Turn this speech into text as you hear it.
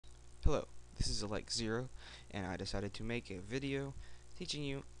Hello, this is Alex Zero, and I decided to make a video teaching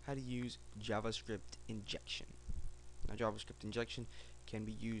you how to use JavaScript injection. Now, JavaScript injection can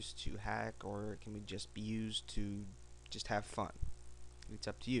be used to hack, or it can just be used to just have fun. It's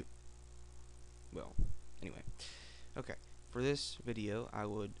up to you. Well, anyway, okay. For this video, I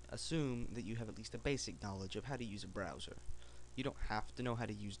would assume that you have at least a basic knowledge of how to use a browser. You don't have to know how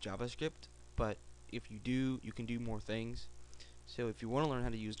to use JavaScript, but if you do, you can do more things. So if you want to learn how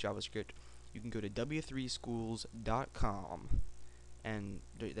to use JavaScript, you can go to w3schools.com, and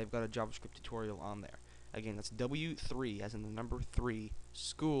they've got a JavaScript tutorial on there. Again, that's W3 as in the number 3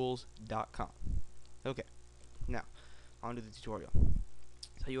 schools.com. Okay, now on to the tutorial.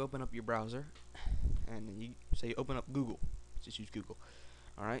 So you open up your browser, and you open up Google. Just use Google.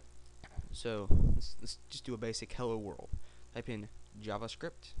 Alright, so let's just do a basic hello world. Type in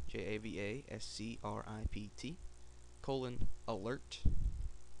JavaScript, JAVASCRIPT, alert,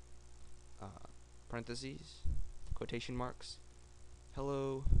 parentheses, quotation marks,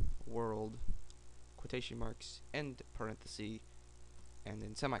 hello world, quotation marks, end parenthesis, and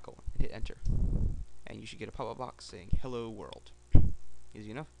then semicolon, and hit enter. And you should get a pop-up box saying hello world.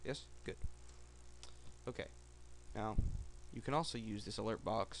 Easy enough? Yes? Good. Okay. Now, you can also use this alert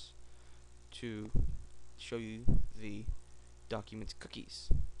box to show you the document's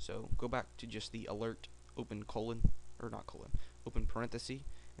cookies. So go back to just the alert, open parenthesis,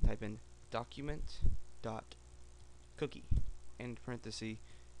 and type in document dot cookie, end parenthesis,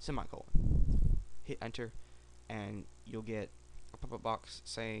 semicolon. Hit enter, and you'll get a pop-up box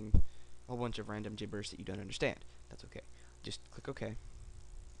saying a whole bunch of random gibberish that you don't understand. That's okay. Just click OK.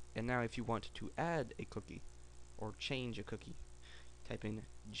 And now if you want to add a cookie or change a cookie, type in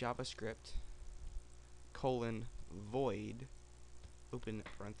JavaScript void, open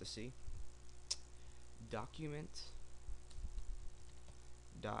parenthesis, document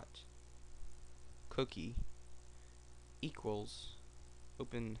dot cookie equals,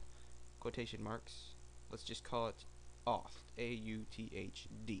 open quotation marks, let's just call it auth,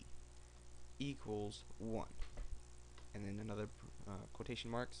 AUTHD, equals 1, and then another quotation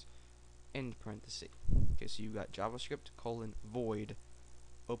marks, end parenthesis. Okay, so you got JavaScript void,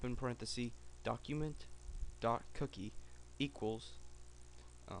 open parenthesis, document dot cookie equals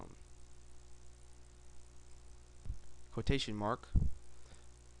quotation mark,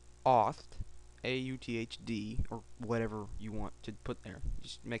 auth, AUTHD, or whatever you want to put there,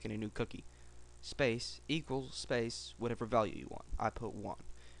 just making a new cookie, space, equals, space, whatever value you want. I put 1,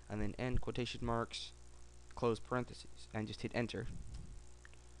 and then end quotation marks, close parentheses, and just hit enter.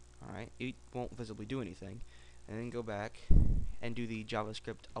 Alright, it won't visibly do anything, and then go back and do the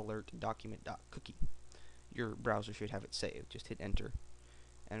JavaScript alert document.cookie. Your browser should have it saved. Just hit enter,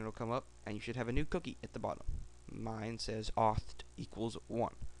 and it'll come up, and you should have a new cookie at the bottom. Mine says auth equals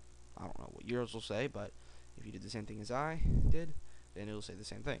 1. I don't know what yours will say, but if you did the same thing as I did, then it'll say the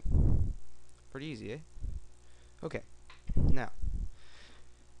same thing. Pretty easy, eh? Okay, now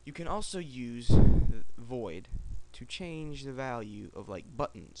you can also use void to change the value of like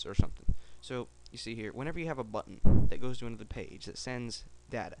buttons or something. So you see here, whenever you have a button that goes to another page that sends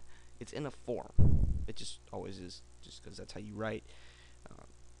data, it's in a form. It just always is, just because that's how you write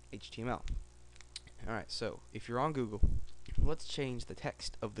HTML. Alright, so if you're on Google, let's change the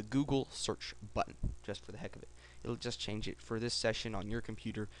text of the Google search button, just for the heck of it. It'll just change it for this session on your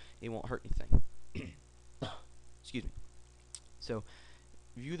computer. It won't hurt anything. Excuse me. So,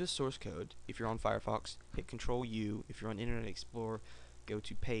 view the source code. If you're on Firefox, hit Control U. If you're on Internet Explorer, go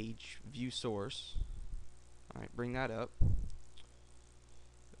to Page, View Source. Alright, bring that up.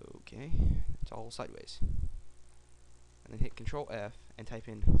 Okay, it's all sideways. And then hit Control F and type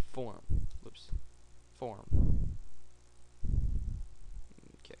in form. Whoops. Form.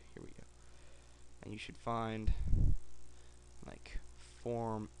 Okay, here we go. And you should find like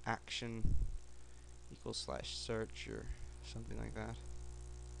form action equals slash search or something like that.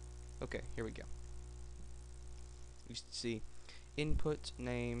 Okay, here we go. You see input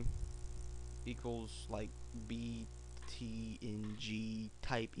name equals like btng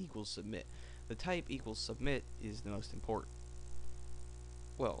type equals submit. The type equals submit is the most important.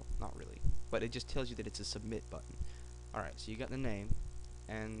 Well, not really, but it just tells you that it's a submit button. Alright, so you got the name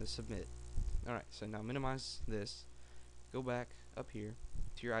and the submit. Alright, so now minimize this, go back up here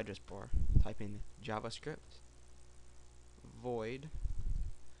to your address bar, type in JavaScript void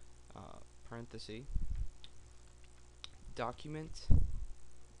parenthesis document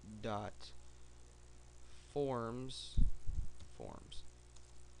dot forms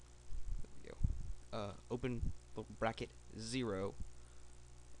there we go, open bracket 0,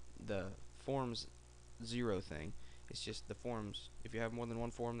 the forms 0 thing, It's just the forms. If you have more than one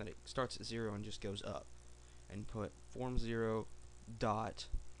form, then it starts at 0 and just goes up. And put form 0 dot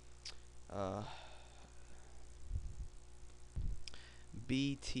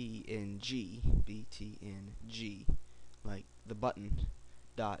btng, like the button,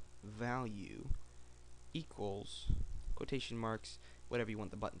 dot value equals quotation marks, whatever you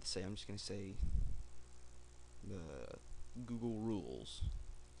want the button to say. I'm just going to say the Google rules.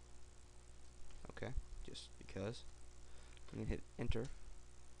 Okay, just because. I'm going to hit enter,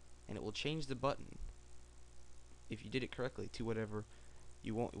 and it will change the button, if you did it correctly, to whatever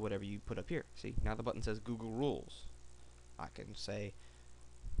you want, whatever you put up here. See, now the button says Google rules. I can say,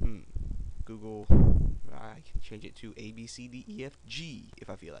 Google, I can change it to A, B, C, D, E, F, G if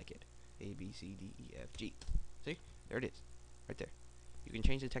I feel like it. A, B, C, D, E, F, G. See? There it is. Right there. You can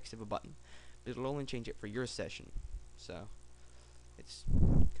change the text of a button, but it'll only change it for your session. So, it's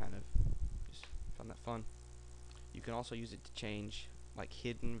kind of, just found that fun. You can also use it to change, like,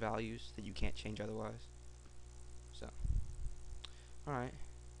 hidden values that you can't change otherwise. So, alright.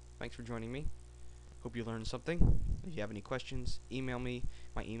 Thanks for joining me. Hope you learned something. If you have any questions, email me.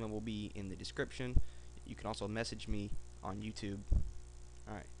 My email will be in the description. You can also message me on YouTube.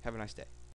 Alright, have a nice day.